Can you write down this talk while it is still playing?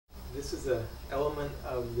This is an element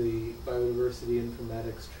of the Biodiversity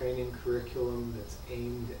Informatics training curriculum that's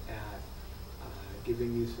aimed at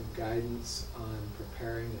giving you some guidance on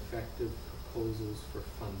preparing effective proposals for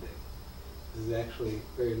funding. This is actually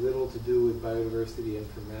very little to do with biodiversity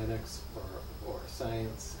informatics or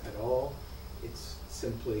science at all. It's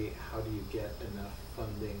simply how do you get enough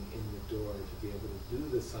funding in the door to be able to do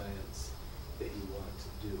the science that you want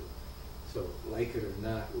to do. So, like it or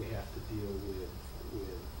not, we have to deal with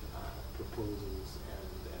proposals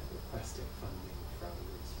and requesting funding from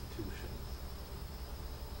institutions.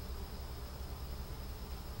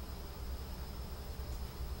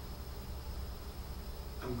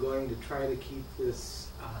 I'm going to try to keep this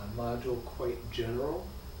module quite general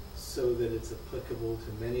so that it's applicable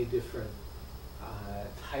to many different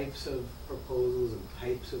types of proposals and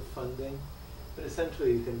types of funding. But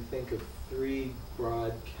essentially you can think of three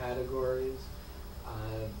broad categories.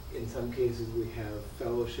 In some cases we have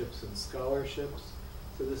fellowships and scholarships.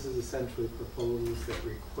 So this is essentially proposals that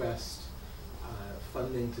request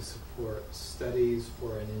funding to support studies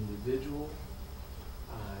for an individual.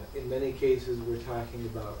 In many cases we're talking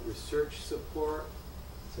about research support.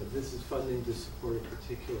 So this is funding to support a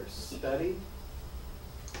particular study.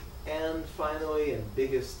 And finally, and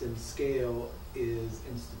biggest in scale, is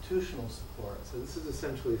institutional support. So this is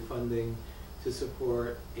essentially funding to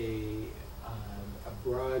support a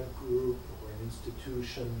broad group or an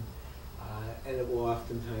institution, and it will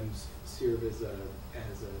oftentimes serve as an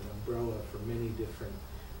umbrella for many different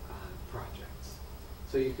projects.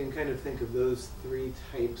 So you can kind of think of those three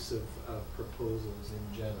types of proposals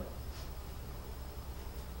in general.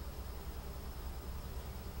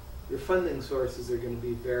 Your funding sources are going to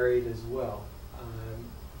be varied as well.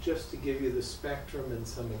 Just to give you the spectrum and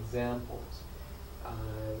some examples,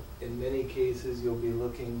 in many cases you'll be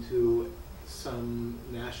looking to some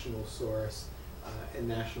national source, a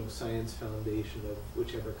national science foundation of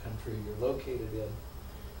whichever country you're located in.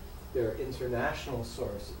 There are international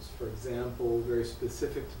sources. For example, very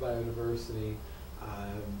specific to biodiversity,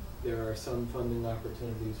 there are some funding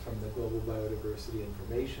opportunities from the Global Biodiversity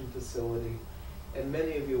Information Facility, and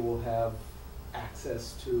many of you will have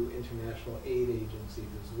access to international aid agencies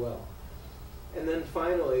as well. And then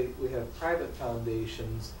finally, we have private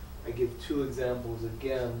foundations. I give two examples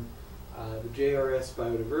again. The JRS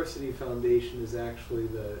Biodiversity Foundation is actually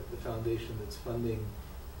the foundation that's funding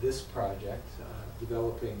this project,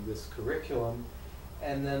 developing this curriculum.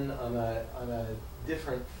 And then on a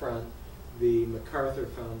different front, the MacArthur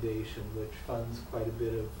Foundation, which funds quite a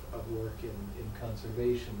bit of work in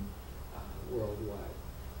conservation worldwide.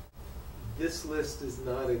 This list is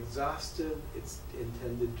not exhaustive. It's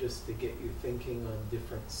intended just to get you thinking on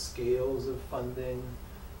different scales of funding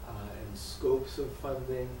and scopes of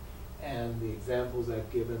funding. And the examples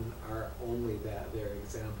I've given are only that. They're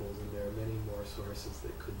examples, and there are many more sources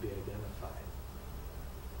that could be identified.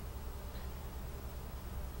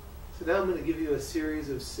 So now I'm going to give you a series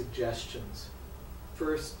of suggestions.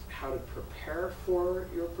 First, how to prepare for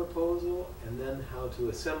your proposal, and then how to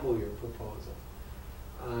assemble your proposal.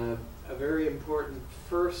 A very important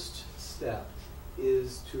first step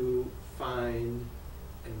is to find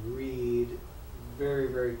and read very,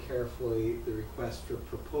 very carefully the request for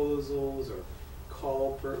proposals or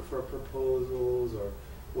call for proposals or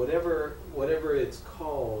whatever it's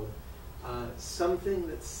called, something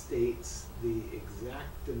that states the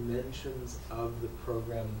exact dimensions of the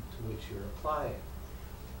program to which you're applying.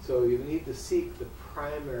 So you need to seek the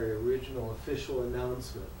primary original official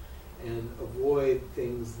announcement and avoid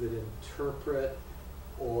things that interpret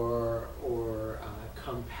or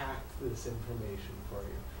compact this information for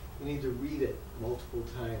you. You need to read it multiple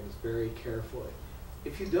times very carefully.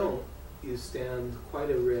 If you don't, you stand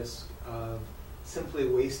quite a risk of simply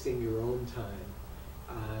wasting your own time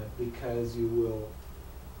because you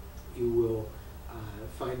will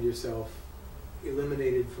find yourself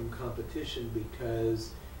eliminated from competition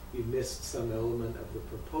because you missed some element of the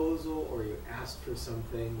proposal, or you asked for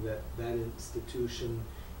something that institution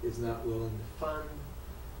is not willing to fund.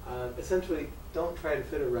 Essentially, don't try to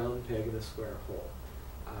fit a round peg in a square hole.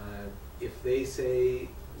 If they say,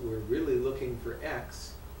 we're really looking for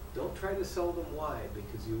X, don't try to sell them Y,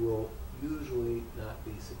 because you will usually not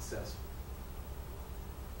be successful.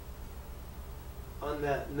 On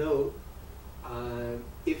that note,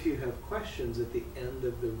 if you have questions at the end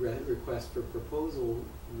of the request for proposal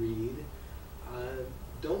read,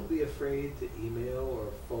 don't be afraid to email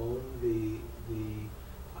or phone the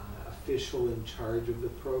official in charge of the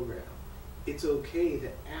program. It's okay to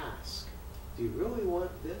ask, do you really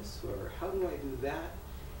want this, or how do I do that?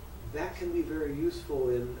 That can be very useful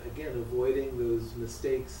in, again, avoiding those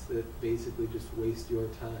mistakes that basically just waste your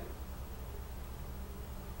time.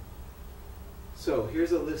 So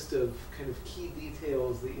here's a list of kind of key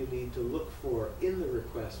details that you need to look for in the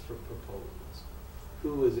request for proposals.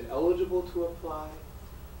 Who is eligible to apply?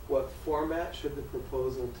 What format should the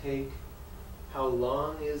proposal take? How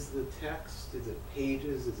long is the text? Is it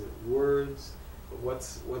pages? Is it words?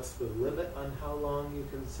 What's the limit on how long you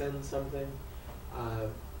can send something?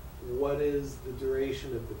 What is the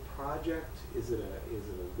duration of the project? Is it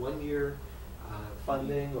a 1 year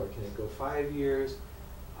funding, or can it go 5 years?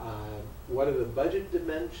 What are the budget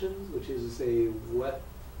dimensions, which is to say what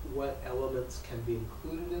elements can be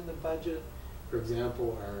included in the budget? For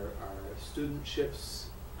example, are studentships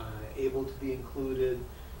able to be included?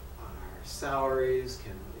 Are salaries?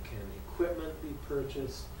 Can equipment be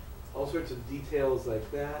purchased? All sorts of details like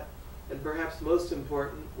that. And perhaps most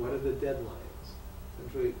important, what are the deadlines?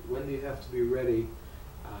 Essentially, when do you have to be ready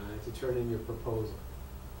to turn in your proposal?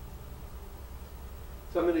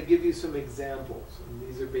 So I'm going to give you some examples, and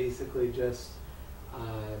these are basically just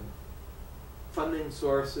funding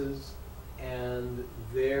sources and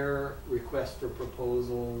their request for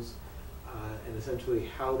proposals, and essentially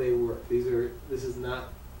how they work. This is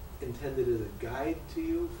not intended as a guide to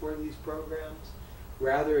you for these programs.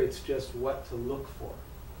 Rather, it's just what to look for.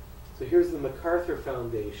 So here's the MacArthur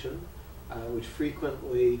Foundation, which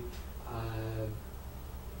frequently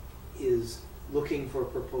is looking for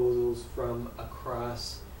proposals from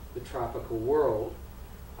across the tropical world.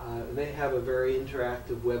 They have a very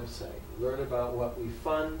interactive website. Learn about what we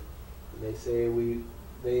fund. And they say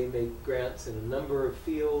they make grants in a number of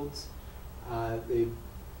fields. They've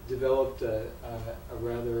developed a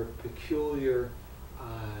rather peculiar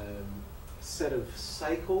set of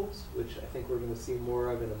cycles, which I think we're going to see more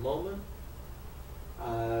of in a moment.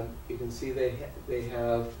 You can see they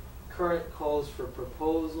have current calls for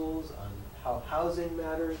proposals on how housing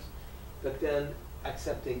matters, but then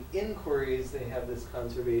accepting inquiries, they have this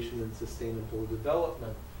conservation and sustainable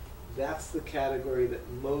development. That's the category that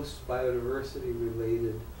most biodiversity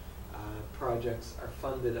related projects are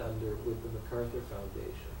funded under with the MacArthur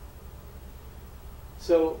Foundation.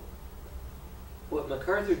 So what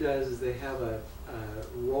MacArthur does is they have a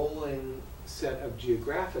rolling set of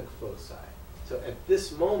geographic foci. So at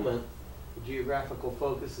this moment, the geographical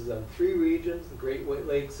focus is on 3 regions: the Great White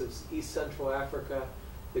Lakes of East Central Africa,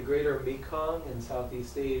 the Greater Mekong in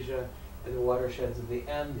Southeast Asia, and the watersheds of the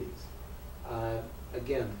Andes.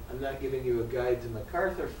 Again, I'm not giving you a guide to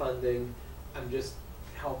MacArthur funding. I'm just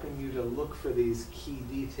helping you to look for these key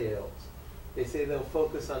details. They say they'll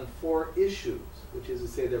focus on 4 issues, which is to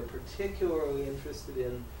say they're particularly interested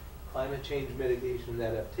in climate change mitigation and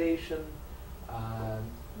adaptation,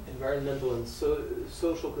 environmental and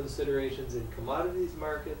social considerations in commodities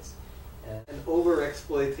markets, and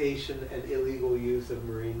overexploitation and illegal use of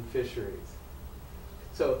marine fisheries.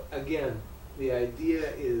 So again, the idea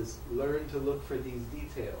is learn to look for these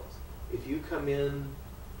details. If you come in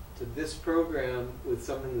to this program with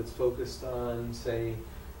something that's focused on, say,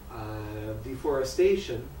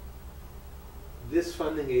 deforestation, this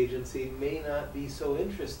funding agency may not be so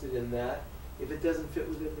interested in that if it doesn't fit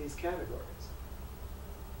within these categories.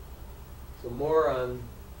 So more on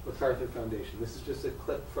MacArthur Foundation. This is just a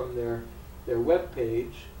clip from their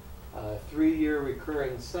webpage. 3-year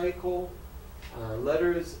recurring cycle,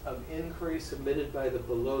 letters of inquiry submitted by the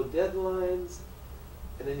below deadlines,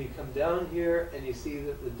 and then you come down here and you see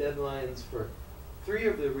that the deadlines for 3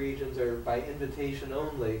 of the regions are by invitation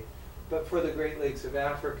only, but for the Great Lakes of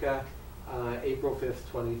Africa, April 5th,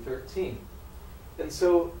 2013. And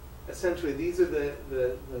so essentially these are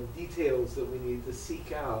the details that we need to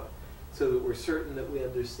seek out so that we're certain that we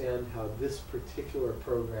understand how this particular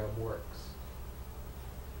program works.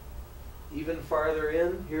 Even farther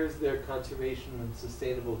in, here's their Conservation and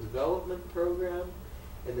Sustainable Development Program,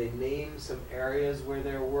 and they name some areas where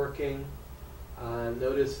they're working.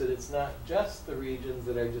 Notice that it's not just the regions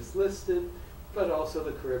that I just listed, but also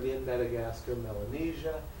the Caribbean, Madagascar,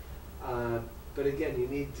 Melanesia. But again, you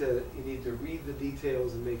need to read the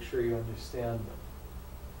details and make sure you understand them.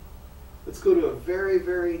 Let's go to a very,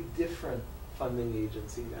 very different funding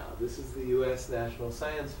agency now. This is the U.S. National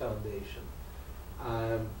Science Foundation.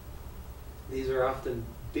 These are often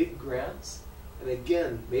big grants, and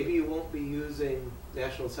again, maybe you won't be using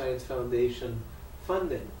National Science Foundation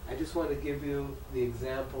funding. I just want to give you the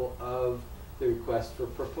example of the request for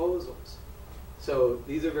proposals. So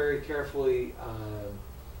these are very carefully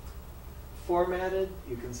formatted.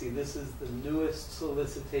 You can see this is the newest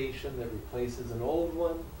solicitation that replaces an old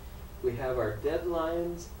one. We have our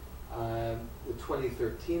deadlines. The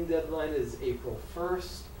 2013 deadline is April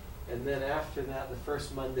 1st, and then after that, the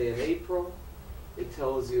first Monday in April. It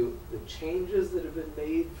tells you the changes that have been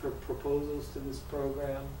made for proposals to this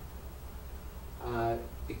program.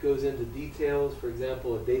 It goes into details. For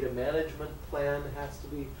example, a data management plan has to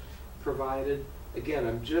be provided. Again,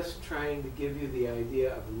 I'm just trying to give you the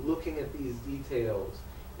idea of looking at these details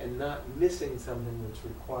and not missing something that's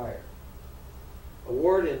required.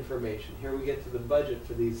 Award information. Here we get to the budget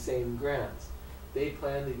for these same grants. They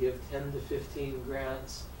plan to give 10 to 15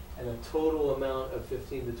 grants and a total amount of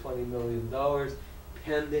 $15 to $20 million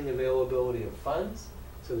pending availability of funds.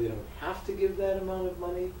 So they don't have to give that amount of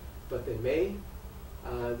money, but they may.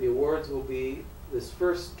 The awards will be, this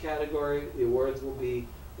first category, the awards will be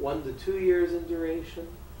 1 to 2 years in duration.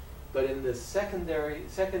 But in the second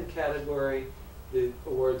category, the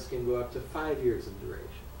awards can go up to 5 years in duration.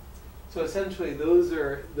 So essentially, those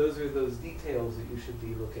are those details that you should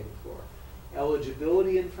be looking for.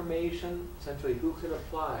 Eligibility information, essentially who can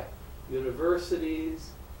apply. Universities,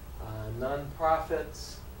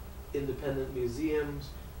 nonprofits, independent museums.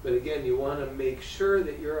 But again, you want to make sure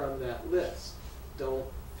that you're on that list. Don't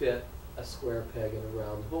fit a square peg in a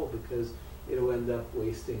round hole because it'll end up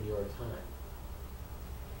wasting your time.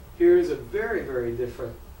 Here's a very, very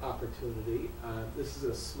different opportunity. This is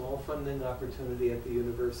a small funding opportunity at the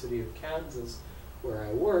University of Kansas where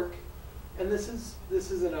I work. And this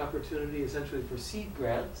is an opportunity essentially for seed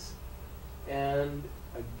grants. And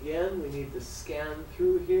again, we need to scan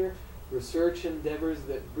through here research endeavors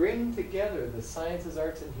that bring together the sciences,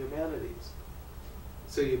 arts, and humanities.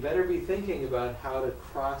 So you better be thinking about how to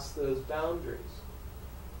cross those boundaries.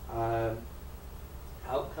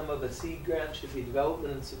 Outcome of a seed grant should be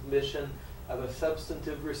development and submission of a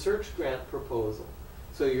substantive research grant proposal.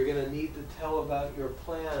 So you're going to need to tell about your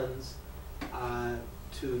plans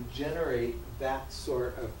to generate that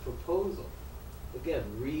sort of proposal. Again,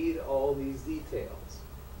 read all these details.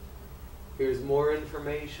 Here's more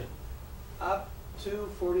information. Up to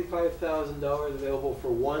 $45,000 available for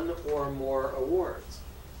one or more awards.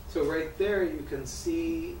 So right there you can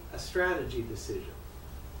see a strategy decision.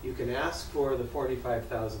 You can ask for the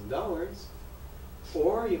 $45,000,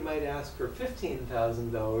 or you might ask for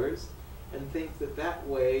 $15,000 and think that that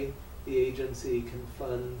way the agency can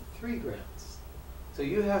fund 3 grants. So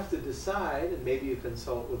you have to decide, and maybe you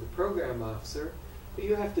consult with the program officer, but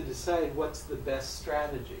you have to decide what's the best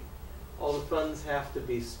strategy. All the funds have to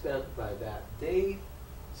be spent by that date.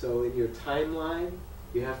 So in your timeline,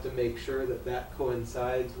 you have to make sure that that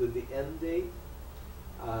coincides with the end date.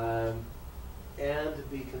 And to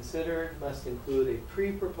be considered must include a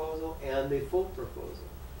pre-proposal and a full proposal.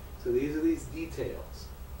 So these are these details.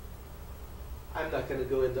 I'm not going to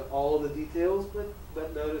go into all the details,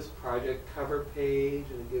 but notice project cover page,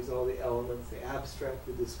 and it gives all the elements, the abstract,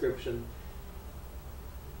 the description.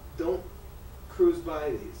 Don't cruise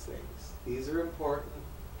by these things. These are important,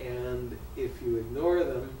 and if you ignore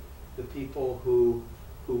them, the people who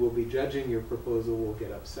will be judging your proposal will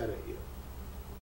get upset at you.